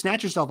one. If you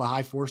snatch yourself a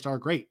high 4-star,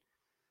 great.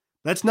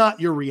 That's not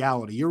your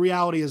reality. Your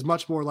reality is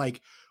much more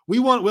we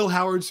want Will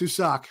Howards who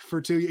suck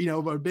for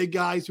 2, big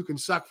guys who can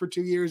suck for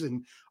 2 years.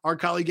 And our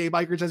colleague Gabe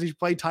Eichert says he's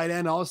played tight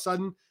end. All of a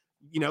sudden,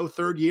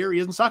 3rd year, he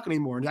doesn't suck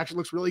anymore. And it actually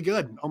looks really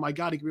good. Oh my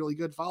God, he can be really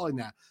good following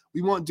that.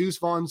 We want Deuce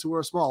Vaughns who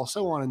are small,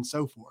 so on and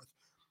so forth.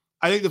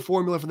 I think the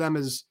formula for them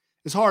is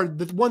hard.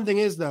 The one thing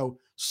is, though,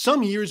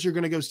 some years you're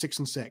going to go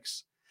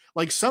 6-6.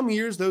 Some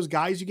years, those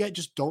guys you get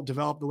just don't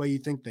develop the way you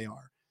think they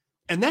are.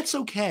 And that's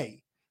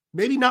okay.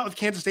 Maybe not with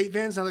Kansas State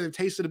fans now that they've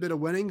tasted a bit of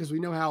winning, because we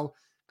know how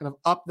kind of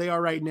up they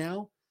are right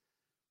now.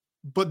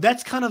 But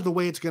that's kind of the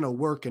way it's going to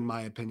work, in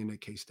my opinion, at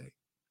K-State.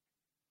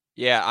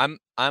 Yeah,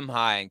 I'm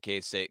high on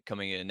K-State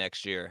coming into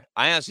next year.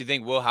 I honestly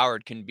think Will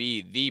Howard can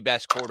be the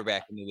best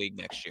quarterback in the league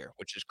next year,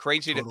 which is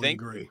crazy to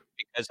think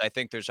because I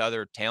think there's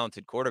other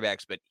talented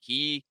quarterbacks, but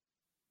he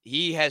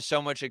has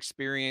so much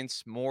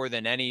experience, more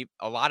than he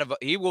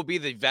will be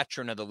the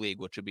veteran of the league,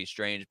 which would be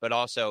strange, but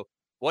also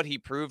what he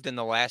proved in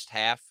the last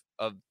half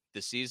of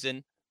the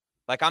season.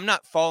 I'm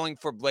not falling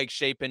for Blake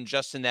Shapen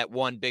just in that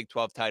one Big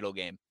 12 title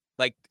game.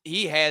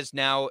 He has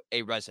now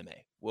a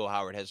resume. Will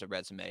Howard has a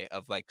resume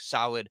of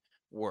solid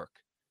work.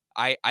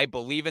 I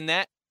believe in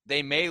that.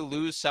 They may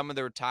lose some of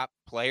their top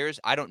players.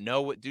 I don't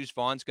know what Deuce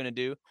Vaughn's going to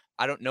do.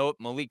 I don't know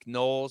what Malik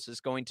Knowles is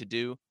going to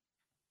do.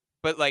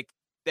 But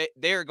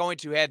they are going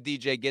to have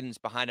DJ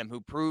Giddens behind him,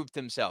 who proved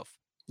himself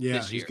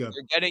this year. Good.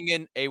 They're getting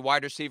in a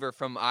wide receiver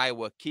from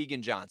Iowa,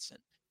 Keegan Johnson.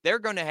 They're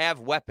going to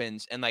have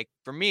weapons. And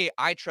for me,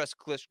 I trust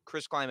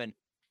Chris Kleiman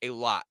a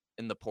lot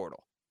in the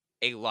portal.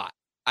 A lot.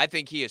 I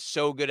think he is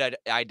so good at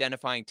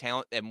identifying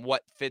talent and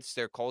what fits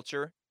their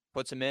culture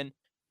puts them in.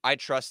 I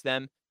trust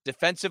them.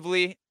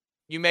 Defensively,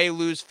 you may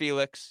lose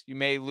Felix. You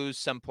may lose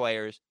some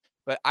players.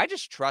 But I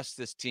just trust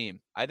this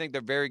team. I think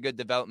they're very good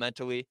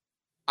developmentally.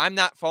 I'm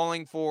not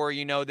falling for,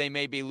 they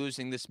may be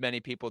losing this many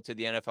people to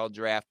the NFL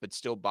draft, but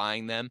still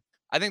buying them.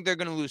 I think they're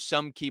going to lose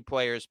some key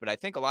players, but I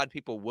think a lot of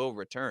people will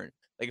return.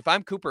 Like if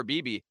I'm Cooper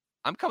Beebe,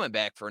 I'm coming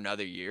back for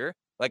another year.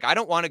 Like I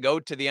don't want to go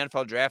to the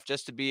NFL draft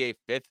just to be a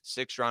 5th,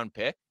 6th round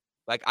pick.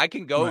 Like I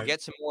can go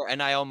get some more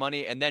NIL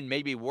money and then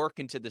maybe work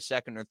into the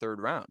 2nd or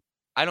 3rd round.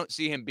 I don't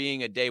see him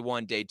being a day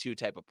 1, day 2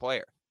 type of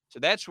player. So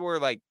that's where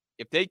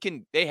if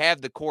they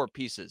have the core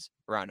pieces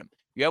around him.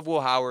 You have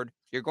Will Howard.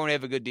 You're going to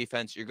have a good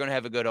defense. You're going to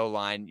have a good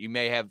O-line. You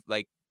may have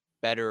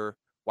better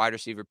wide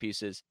receiver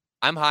pieces.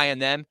 I'm high on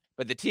them,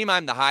 but the team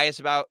I'm the highest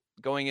about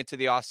going into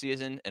the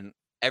offseason, and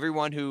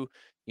everyone who,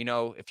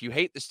 if you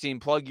hate this team,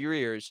 plug your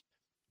ears,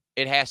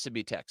 it has to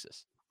be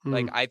Texas. I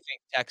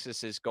think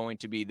Texas is going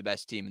to be the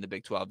best team in the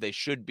Big 12. They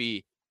should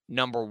be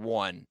number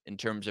 1 in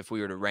terms if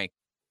we were to rank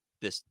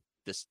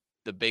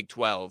the Big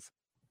 12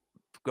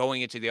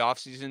 going into the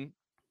offseason.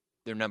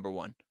 They're number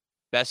 1.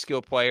 Best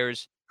skill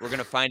players. We're going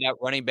to find out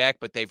running back,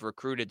 but they've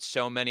recruited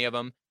so many of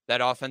them.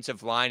 That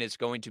offensive line is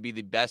going to be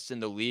the best in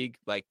the league.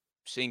 Like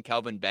seeing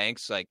Kelvin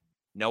Banks,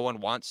 no one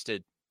wants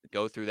to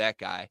go through that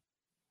guy.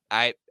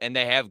 And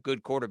they have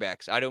good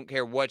quarterbacks. I don't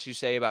care what you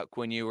say about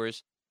Quinn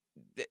Ewers.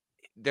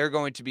 They're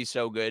going to be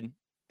so good.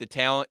 The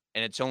talent,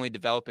 and it's only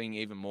developing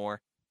even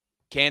more.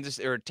 Texas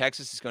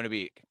is going to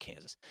be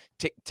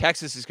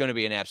Texas is going to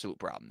be an absolute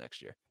problem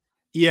next year.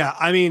 Yeah,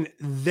 I mean,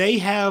 they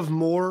have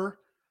more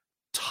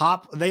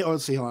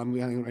let's see, hold on, I'm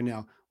getting right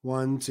now.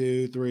 1,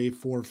 2, 3,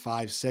 4,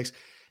 5, 6.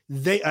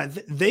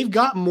 They've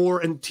got more,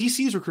 and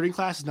TCU's recruiting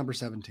class is number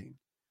 17.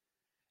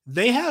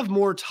 They have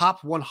more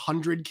top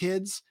 100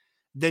 kids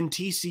than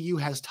TCU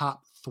has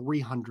top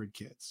 300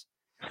 kids.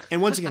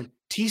 And once again,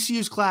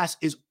 TCU's class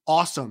is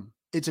awesome.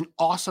 It's an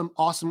awesome.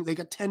 They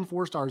got 10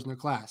 4-stars in their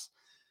class.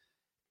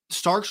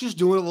 Stark's just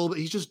doing a little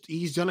bit.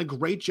 He's done a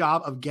great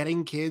job of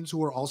getting kids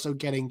who are also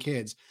getting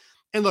kids.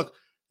 And look,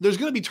 there's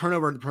going to be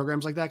turnover in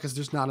programs like that because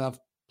there's not enough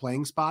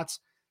playing spots.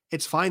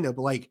 It's fine though,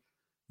 but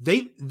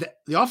the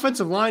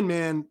offensive line,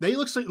 man,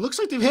 looks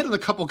like they've hit on a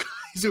couple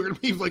guys who are going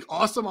to be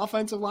awesome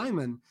offensive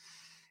linemen,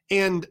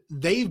 and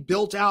they've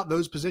built out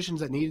those positions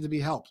that needed to be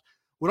helped.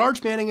 What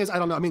Arch Manning is, I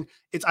don't know. I mean,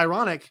 it's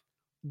ironic.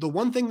 The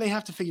one thing they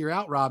have to figure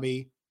out,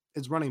 Robbie,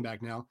 is running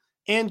back now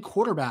and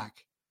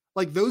quarterback.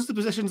 Those are the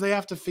positions they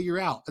have to figure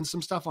out, and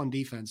some stuff on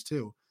defense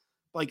too.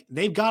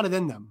 They've got it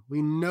in them.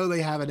 We know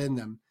they have it in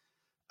them.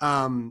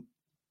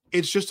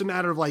 It's just a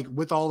matter of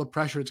with all the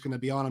pressure it's going to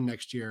be on them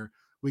next year.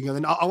 We go.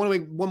 Then I want to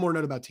make one more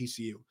note about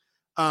TCU.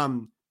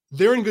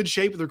 They're in good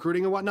shape with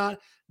recruiting and whatnot.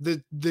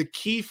 The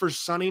key for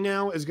Sonny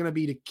now is going to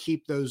be to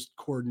keep those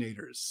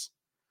coordinators,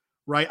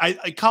 right?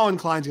 Colin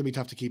Klein's going to be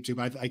tough to keep too,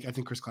 but I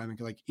think Chris Klieman,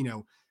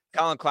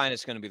 Colin Klein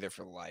is going to be there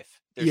for life.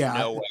 There's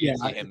no way to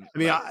see him.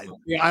 I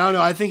don't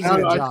know. I think he's got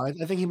a job.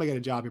 I think he might get a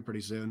job here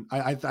pretty soon.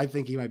 I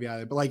think he might be out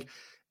of it. But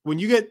when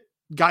you get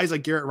guys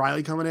like Garrett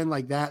Riley coming in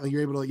like that,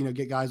 you're able to,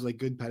 get guys with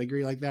good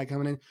pedigree like that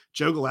coming in.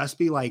 Joe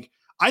Gillespie,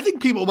 I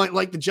think people might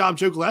like the job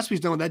Joe Gillespie's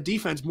done with that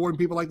defense more than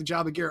people like the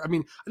job of Garrett. I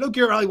mean, I know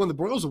Garrett Riley won the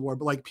Broyles Award,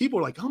 but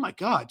people are oh my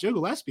God, Joe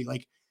Gillespie,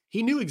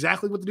 he knew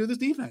exactly what to do with this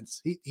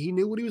defense. He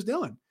knew what he was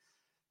doing.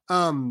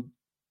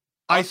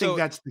 I think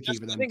that's the key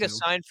for them. I think a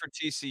sign for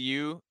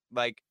TCU,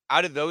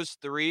 out of those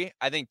 3,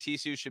 I think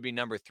TCU should be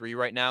number 3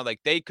 right now.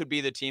 They could be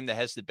the team that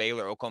has the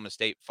Baylor, Oklahoma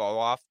State fall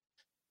off,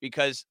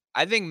 because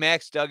I think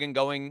Max Duggan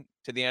going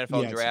to the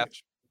NFL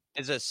draft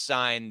is a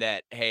sign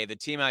that, hey, the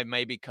team I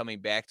may be coming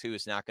back to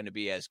is not going to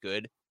be as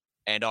good.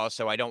 And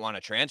also I don't want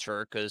to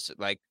transfer because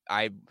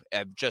I'm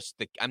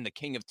the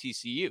king of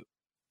TCU.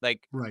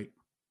 Right.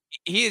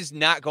 He is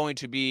not going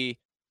to be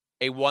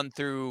a 1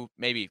 through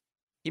maybe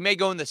he may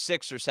go in the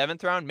 6th or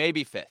 7th round,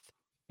 maybe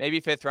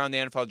 5th round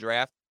in the NFL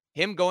draft.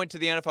 Him going to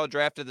the NFL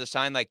draft is a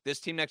sign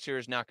this team next year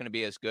is not going to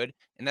be as good.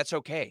 And that's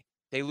okay.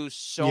 They lose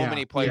so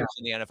many players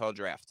in the NFL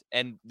draft,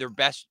 and their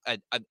best,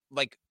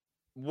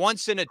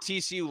 once in a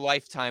TCU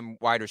lifetime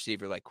wide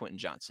receiver like Quentin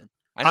Johnson.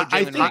 I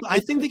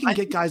think they can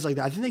get guys like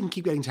that. I think they can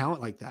keep getting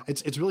talent like that.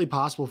 It's really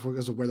possible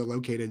because of where they're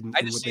located.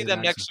 I just see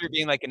them next year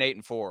being an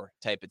 8-4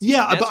 type of team.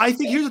 Yeah, but I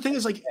think here's the thing: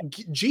 is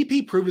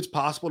GP proved it's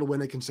possible to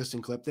win a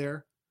consistent clip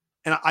there,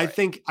 and I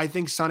think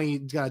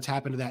Sonny's got to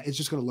tap into that. It's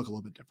just going to look a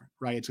little bit different,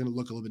 right? It's going to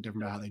look a little bit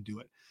different about how they do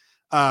it,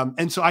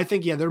 and so I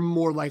think they're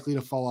more likely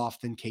to fall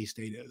off than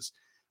K-State is.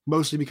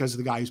 Mostly because of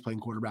the guy who's playing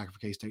quarterback for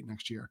K-State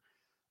next year.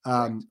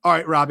 All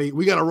right, Robbie,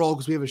 we got to roll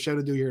because we have a show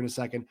to do here in a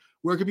second.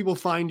 Where can people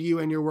find you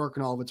and your work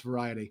and all of its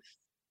variety?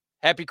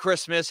 Happy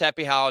Christmas.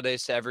 Happy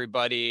holidays to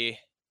everybody.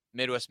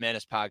 Midwest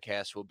Madness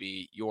Podcast will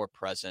be your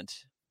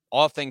present.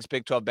 All things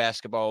Big 12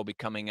 basketball will be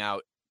coming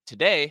out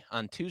today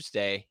on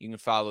Tuesday. You can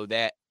follow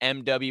that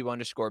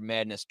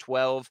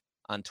MW_Madness12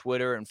 on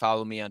Twitter and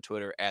follow me on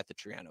Twitter at the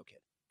Triano Kid.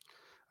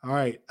 All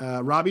right.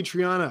 Robbie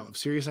Triano of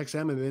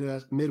SiriusXM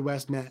and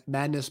Midwest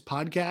Madness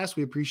Podcast.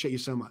 We appreciate you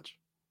so much.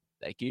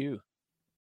 Thank you.